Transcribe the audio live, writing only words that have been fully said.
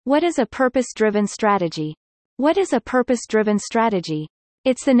What is a purpose-driven strategy? What is a purpose-driven strategy?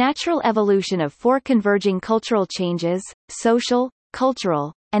 It's the natural evolution of four converging cultural changes: social,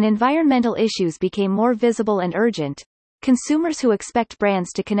 cultural, and environmental issues became more visible and urgent. Consumers who expect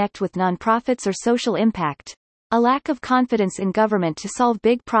brands to connect with nonprofits or social impact, a lack of confidence in government to solve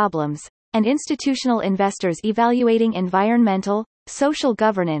big problems, and institutional investors evaluating environmental, social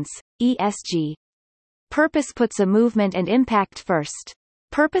governance, ESG. Purpose puts a movement and impact first.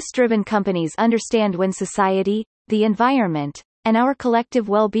 Purpose-driven companies understand when society, the environment, and our collective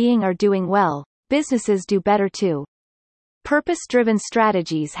well-being are doing well, businesses do better too. Purpose-driven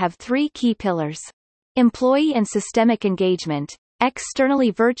strategies have three key pillars: employee and systemic engagement,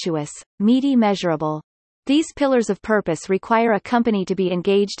 externally virtuous, meaty measurable. These pillars of purpose require a company to be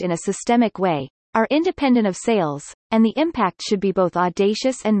engaged in a systemic way, are independent of sales, and the impact should be both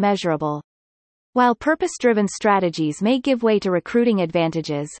audacious and measurable. While purpose-driven strategies may give way to recruiting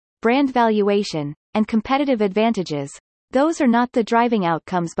advantages, brand valuation, and competitive advantages, those are not the driving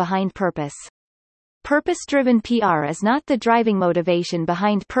outcomes behind purpose. Purpose-driven PR is not the driving motivation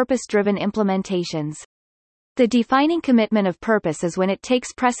behind purpose-driven implementations. The defining commitment of purpose is when it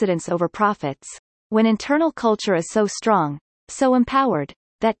takes precedence over profits, when internal culture is so strong, so empowered,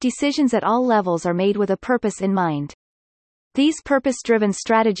 that decisions at all levels are made with a purpose in mind. These purpose-driven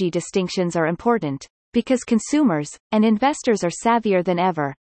strategy distinctions are important, because consumers and investors are savvier than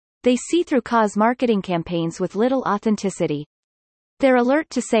ever. They see through cause marketing campaigns with little authenticity. They're alert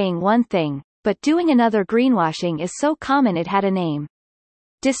to saying one thing, but doing another. Greenwashing is so common it had a name.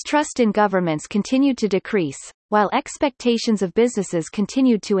 Distrust in governments continued to decrease, while expectations of businesses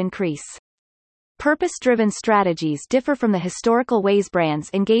continued to increase. Purpose-driven strategies differ from the historical ways brands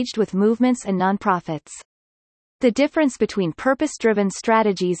engaged with movements and nonprofits. The difference between purpose-driven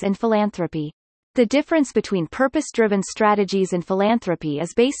strategies and philanthropy. The difference between purpose-driven strategies and philanthropy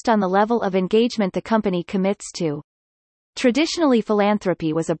is based on the level of engagement the company commits to. Traditionally,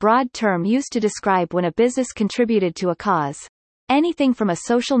 philanthropy was a broad term used to describe when a business contributed to a cause. Anything from a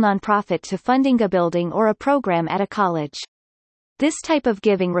social nonprofit to funding a building or a program at a college. This type of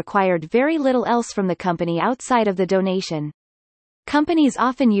giving required very little else from the company outside of the donation. Companies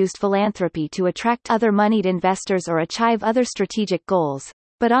often used philanthropy to attract other moneyed investors or achieve other strategic goals,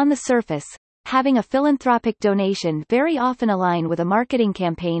 but on the surface, having a philanthropic donation very often align with a marketing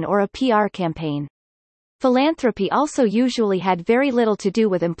campaign or a PR campaign. Philanthropy also usually had very little to do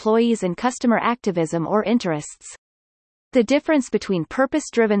with employees and customer activism or interests. The difference between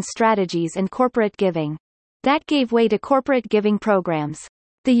purpose-driven strategies and corporate giving. That gave way to corporate giving programs.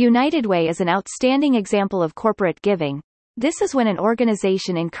 The United Way is an outstanding example of corporate giving. This is when an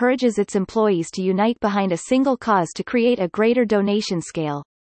organization encourages its employees to unite behind a single cause to create a greater donation scale.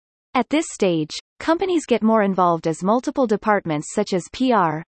 At this stage, companies get more involved as multiple departments such as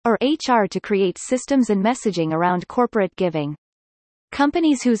PR or HR to create systems and messaging around corporate giving.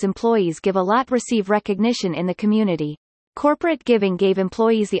 Companies whose employees give a lot receive recognition in the community. Corporate giving gave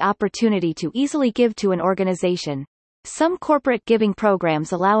employees the opportunity to easily give to an organization. Some corporate giving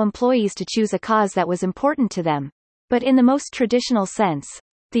programs allow employees to choose a cause that was important to them. But in the most traditional sense,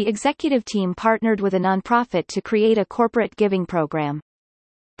 the executive team partnered with a nonprofit to create a corporate giving program.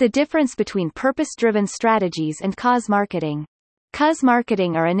 The difference between purpose-driven strategies and cause marketing. Cause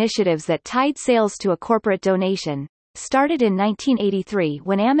marketing are initiatives that tied sales to a corporate donation. Started in 1983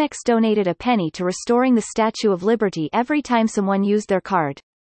 when Amex donated a penny to restoring the Statue of Liberty every time someone used their card.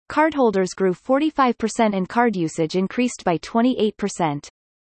 Cardholders grew 45% and card usage increased by 28%.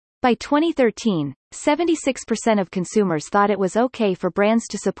 By 2013, 76% of consumers thought it was okay for brands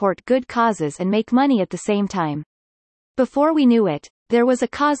to support good causes and make money at the same time. Before we knew it, there was a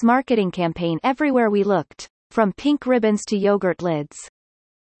cause marketing campaign everywhere we looked, from pink ribbons to yogurt lids.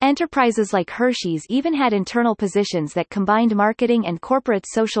 Enterprises like Hershey's even had internal positions that combined marketing and corporate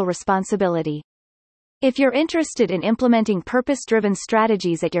social responsibility. If you're interested in implementing purpose-driven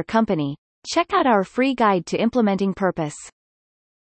strategies at your company, check out our free guide to implementing purpose.